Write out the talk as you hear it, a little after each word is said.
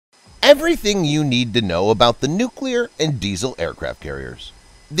Everything you need to know about the nuclear and diesel aircraft carriers.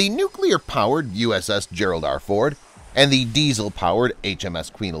 The nuclear-powered USS Gerald R. Ford and the diesel-powered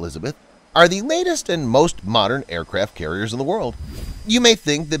HMS Queen Elizabeth are the latest and most modern aircraft carriers in the world. You may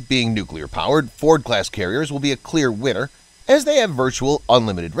think that being nuclear-powered, Ford-class carriers will be a clear winner as they have virtual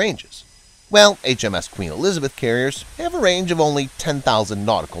unlimited ranges. Well, HMS Queen Elizabeth carriers have a range of only 10,000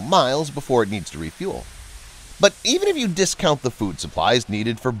 nautical miles before it needs to refuel. But even if you discount the food supplies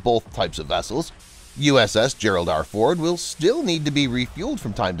needed for both types of vessels, USS Gerald R. Ford will still need to be refueled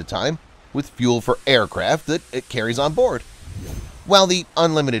from time to time with fuel for aircraft that it carries on board. While the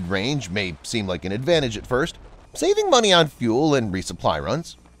unlimited range may seem like an advantage at first, saving money on fuel and resupply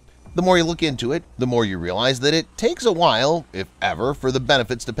runs, the more you look into it, the more you realize that it takes a while, if ever, for the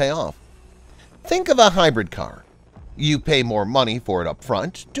benefits to pay off. Think of a hybrid car. You pay more money for it up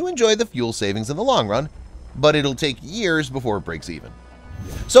front to enjoy the fuel savings in the long run, but it'll take years before it breaks even.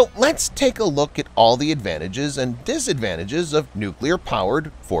 So let's take a look at all the advantages and disadvantages of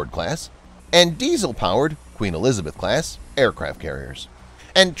nuclear-powered Ford-class and diesel-powered Queen Elizabeth-class aircraft carriers,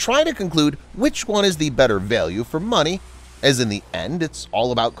 and try to conclude which one is the better value for money, as in the end it's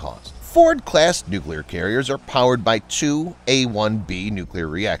all about cost. Ford-class nuclear carriers are powered by two A1B nuclear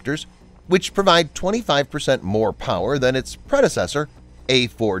reactors, which provide 25% more power than its predecessor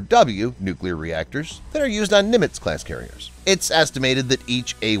A4W nuclear reactors that are used on Nimitz-class carriers. It's estimated that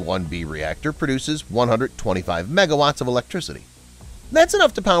each A1B reactor produces 125 megawatts of electricity. That's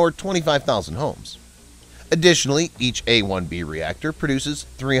enough to power 25,000 homes. Additionally, each A1B reactor produces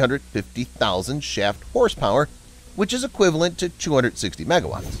 350,000 shaft horsepower, which is equivalent to 260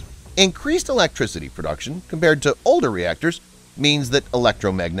 megawatts. Increased electricity production compared to older reactors means that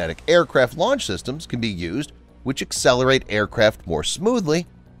electromagnetic aircraft launch systems can be used, which accelerate aircraft more smoothly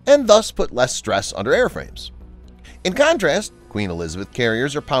and thus put less stress under airframes. In contrast, Queen Elizabeth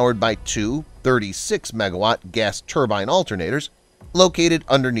carriers are powered by two 36-megawatt gas turbine alternators located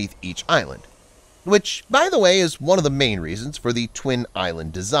underneath each island, which, by the way, is one of the main reasons for the twin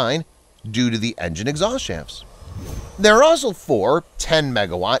island design due to the engine exhaust shafts. There are also four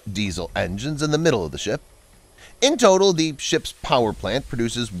 10-megawatt diesel engines in the middle of the ship. In total, the ship's power plant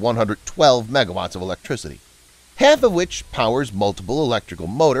produces 112 megawatts of electricity, half of which powers multiple electrical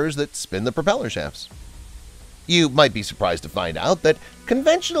motors that spin the propeller shafts. You might be surprised to find out that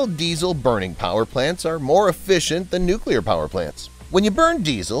conventional diesel burning power plants are more efficient than nuclear power plants. When you burn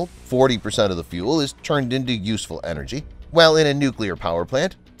diesel, 40% of the fuel is turned into useful energy, while in a nuclear power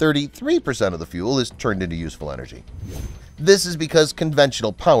plant, 33% of the fuel is turned into useful energy. This is because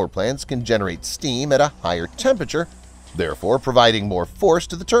conventional power plants can generate steam at a higher temperature, therefore providing more force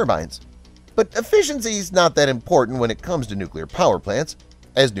to the turbines. But efficiency is not that important when it comes to nuclear power plants,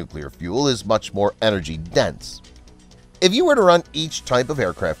 as nuclear fuel is much more energy dense. If you were to run each type of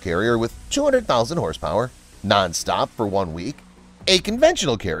aircraft carrier with 200,000 horsepower, non-stop for 1 week, a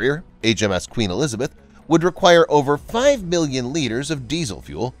conventional carrier, HMS Queen Elizabeth, would require over 5 million liters of diesel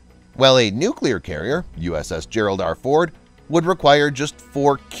fuel, while a nuclear carrier, USS Gerald R. Ford, would require just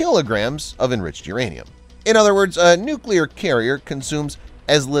 4 kilograms of enriched uranium. In other words, a nuclear carrier consumes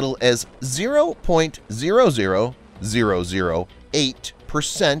as little as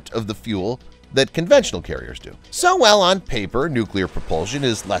 0.00008% of the fuel that conventional carriers do. So while on paper nuclear propulsion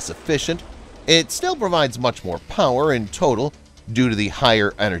is less efficient, it still provides much more power in total due to the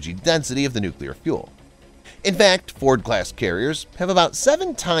higher energy density of the nuclear fuel. In fact, Ford-class carriers have about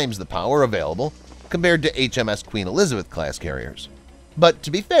 7 times the power available compared to HMS Queen Elizabeth-class carriers. But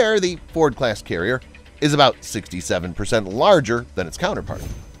to be fair, the Ford-class carrier is about 67% larger than its counterpart.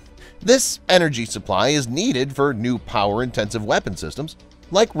 This energy supply is needed for new power-intensive weapon systems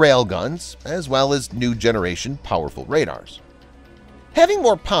like railguns, as well as new-generation powerful radars. Having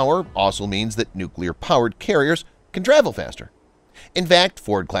more power also means that nuclear-powered carriers can travel faster. In fact,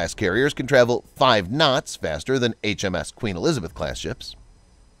 Ford-class carriers can travel 5 knots faster than HMS Queen Elizabeth-class ships.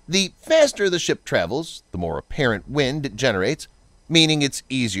 The faster the ship travels, the more apparent wind it generates, meaning it's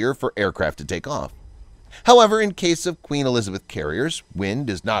easier for aircraft to take off. However, in case of Queen Elizabeth carriers, wind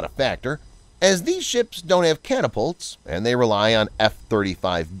is not a factor, as these ships don't have catapults and they rely on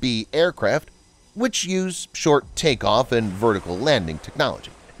F-35B aircraft, which use short takeoff and vertical landing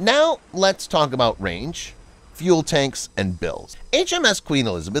technology. Now let's talk about range, fuel tanks, and bills. HMS Queen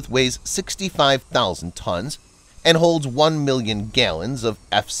Elizabeth weighs 65,000 tons and holds 1 million gallons of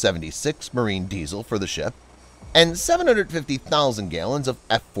F-76 marine diesel for the ship and 750,000 gallons of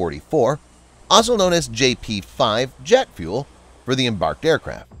F-44, also known as JP-5 jet fuel, for the embarked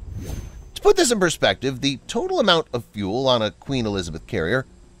aircraft. To put this in perspective, the total amount of fuel on a Queen Elizabeth carrier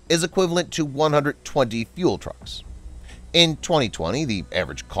is equivalent to 120 fuel trucks. In 2020, the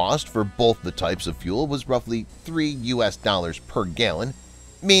average cost for both the types of fuel was roughly $3 per gallon,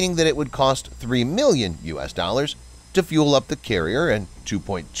 meaning that it would cost $3 million to fuel up the carrier and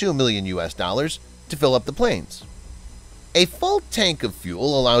 $2.2 million to fill up the planes. A full tank of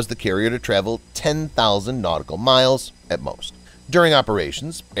fuel allows the carrier to travel 10,000 nautical miles at most. During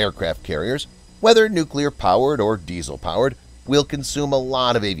operations, aircraft carriers, whether nuclear-powered or diesel-powered, will consume a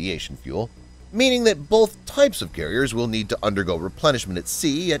lot of aviation fuel, meaning that both types of carriers will need to undergo replenishment at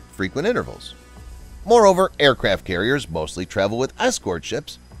sea at frequent intervals. Moreover, aircraft carriers mostly travel with escort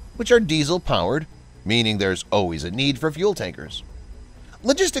ships, which are diesel-powered, meaning there's always a need for fuel tankers.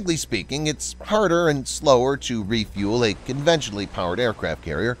 Logistically speaking, it's harder and slower to refuel a conventionally powered aircraft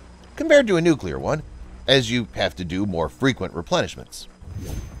carrier compared to a nuclear one, as you have to do more frequent replenishments.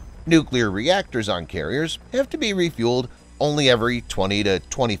 Nuclear reactors on carriers have to be refueled only every 20 to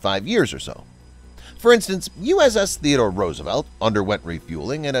 25 years or so. For instance, USS Theodore Roosevelt underwent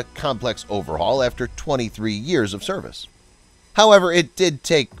refueling and a complex overhaul after 23 years of service. However, it did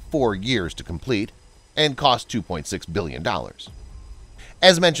take 4 years to complete and cost $2.6 billion.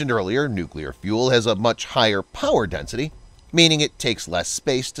 As mentioned earlier, nuclear fuel has a much higher power density, meaning it takes less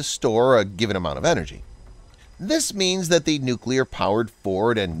space to store a given amount of energy. This means that the nuclear-powered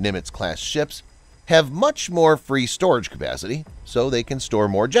Ford and Nimitz-class ships have much more free storage capacity, so they can store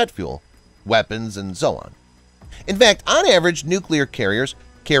more jet fuel, weapons, and so on. In fact, on average, nuclear carriers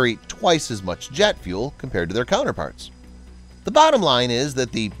carry twice as much jet fuel compared to their counterparts. The bottom line is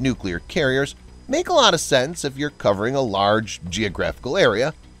that the nuclear carriers make a lot of sense if you're covering a large geographical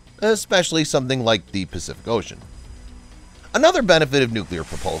area, especially something like the Pacific Ocean. Another benefit of nuclear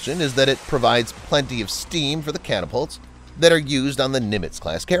propulsion is that it provides plenty of steam for the catapults that are used on the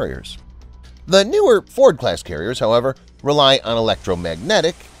Nimitz-class carriers. The newer Ford-class carriers, however, rely on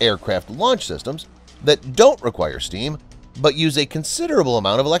electromagnetic aircraft launch systems that don't require steam but use a considerable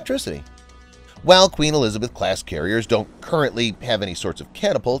amount of electricity. While Queen Elizabeth-class carriers don't currently have any sorts of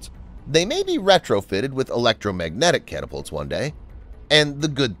catapults, they may be retrofitted with electromagnetic catapults one day, and the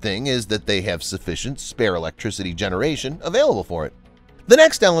good thing is that they have sufficient spare electricity generation available for it. The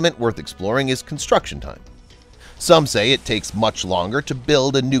next element worth exploring is construction time. Some say it takes much longer to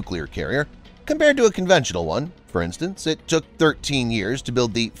build a nuclear carrier compared to a conventional one. For instance, it took 13 years to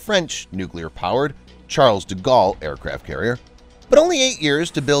build the French nuclear-powered Charles de Gaulle aircraft carrier, but only 8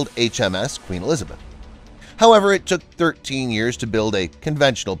 years to build HMS Queen Elizabeth. However, it took 13 years to build a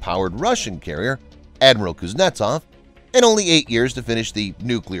conventional-powered Russian carrier, Admiral Kuznetsov, and only 8 years to finish the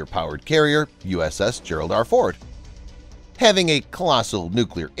nuclear-powered carrier USS Gerald R. Ford. Having a colossal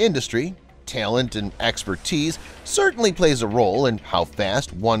nuclear industry, talent, and expertise certainly plays a role in how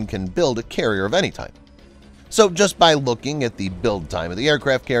fast one can build a carrier of any type. So just by looking at the build time of the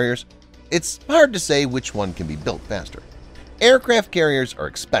aircraft carriers, it's hard to say which one can be built faster. Aircraft carriers are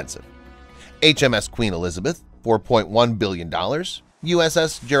expensive. HMS Queen Elizabeth, $4.1 billion,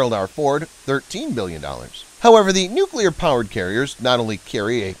 USS Gerald R. Ford, $13 billion. However, the nuclear-powered carriers not only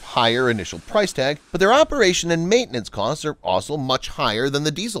carry a higher initial price tag, but their operation and maintenance costs are also much higher than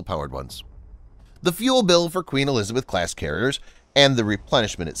the diesel-powered ones. The fuel bill for Queen Elizabeth-class carriers and the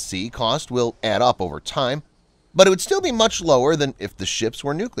replenishment at sea cost will add up over time, but it would still be much lower than if the ships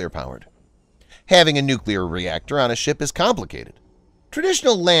were nuclear-powered. Having a nuclear reactor on a ship is complicated.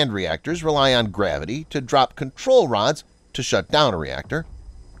 Traditional land reactors rely on gravity to drop control rods to shut down a reactor,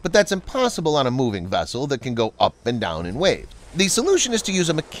 but that's impossible on a moving vessel that can go up and down in waves. The solution is to use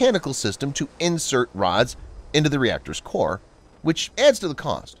a mechanical system to insert rods into the reactor's core, which adds to the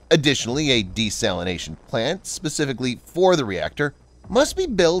cost. Additionally, a desalination plant specifically for the reactor must be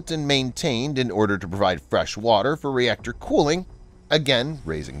built and maintained in order to provide fresh water for reactor cooling, again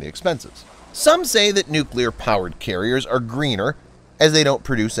raising the expenses. Some say that nuclear-powered carriers are greener as they don't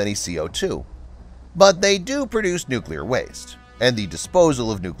produce any CO2, but they do produce nuclear waste, and the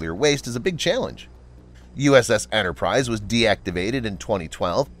disposal of nuclear waste is a big challenge. USS Enterprise was deactivated in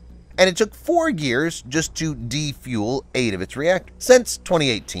 2012, and it took 4 years just to defuel 8 of its reactors. Since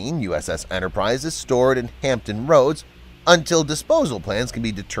 2018, USS Enterprise is stored in Hampton Roads until disposal plans can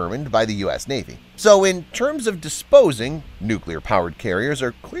be determined by the U.S. Navy. So in terms of disposing, nuclear-powered carriers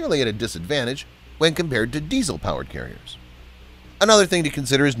are clearly at a disadvantage when compared to diesel-powered carriers. Another thing to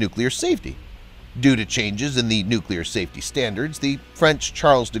consider is nuclear safety. Due to changes in the nuclear safety standards, the French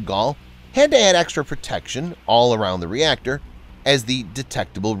Charles de Gaulle had to add extra protection all around the reactor as the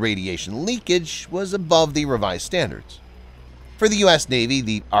detectable radiation leakage was above the revised standards. For the U.S. Navy,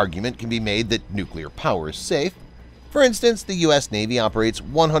 the argument can be made that nuclear power is safe. For instance, the U.S. Navy operates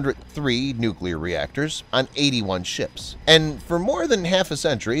 103 nuclear reactors on 81 ships, and for more than half a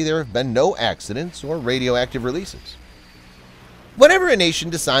century there have been no accidents or radioactive releases. Whenever a nation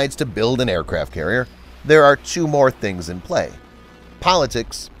decides to build an aircraft carrier, there are two more things in play: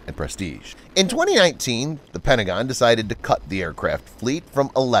 politics and prestige. In 2019, the Pentagon decided to cut the aircraft fleet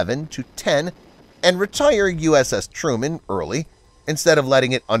from 11 to 10 and retire USS Truman early instead of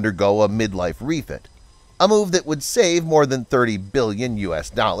letting it undergo a midlife refit, a move that would save more than $30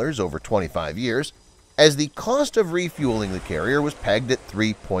 billion over 25 years, as the cost of refueling the carrier was pegged at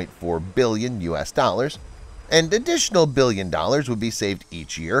 $3.4 billion, and additional $1 billion would be saved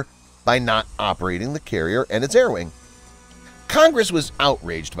each year by not operating the carrier and its air wing. Congress was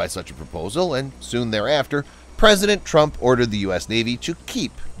outraged by such a proposal, and soon thereafter, President Trump ordered the U.S. Navy to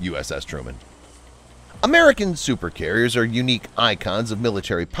keep USS Truman. American supercarriers are unique icons of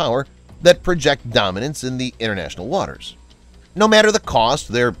military power that project dominance in the international waters. No matter the cost,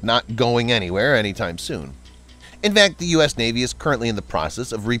 they're not going anywhere anytime soon. In fact, the U.S. Navy is currently in the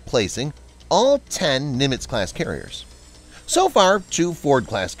process of replacing all 10 Nimitz-class carriers. So far, 2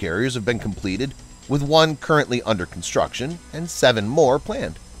 Ford-class carriers have been completed, with 1 currently under construction and 7 more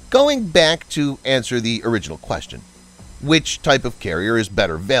planned. Going back to answer the original question, which type of carrier is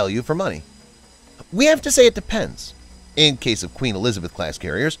better value for money? We have to say it depends. In case of Queen Elizabeth-class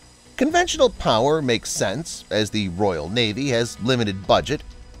carriers, conventional power makes sense as the Royal Navy has limited budget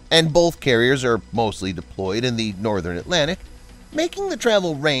and both carriers are mostly deployed in the northern Atlantic, making the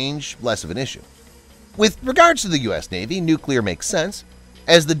travel range less of an issue. With regards to the U.S. Navy, nuclear makes sense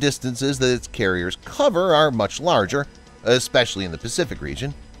as the distances that its carriers cover are much larger, especially in the Pacific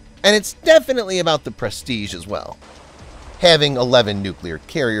region, and it's definitely about the prestige as well. Having 11 nuclear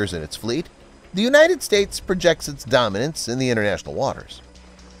carriers in its fleet, the United States projects its dominance in the international waters.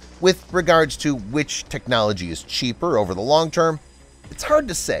 With regards to which technology is cheaper over the long term, it's hard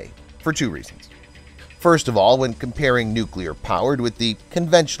to say for 2 reasons. First of all, when comparing nuclear-powered with the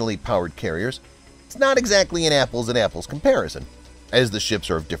conventionally powered carriers, it's not exactly an apples-and-apples comparison, as the ships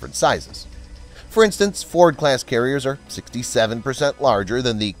are of different sizes. For instance, Ford-class carriers are 67% larger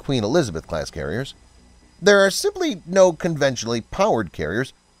than the Queen Elizabeth-class carriers. There are simply no conventionally powered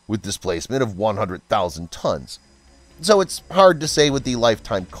carriers with displacement of 100,000 tons, so it's hard to say what the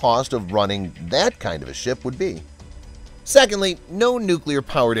lifetime cost of running that kind of a ship would be. Secondly, no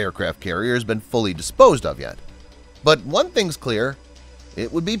nuclear-powered aircraft carrier has been fully disposed of yet, but one thing's clear: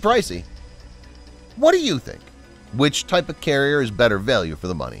 it would be pricey. What do you think? Which type of carrier is better value for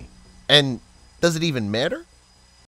the money? And does it even matter?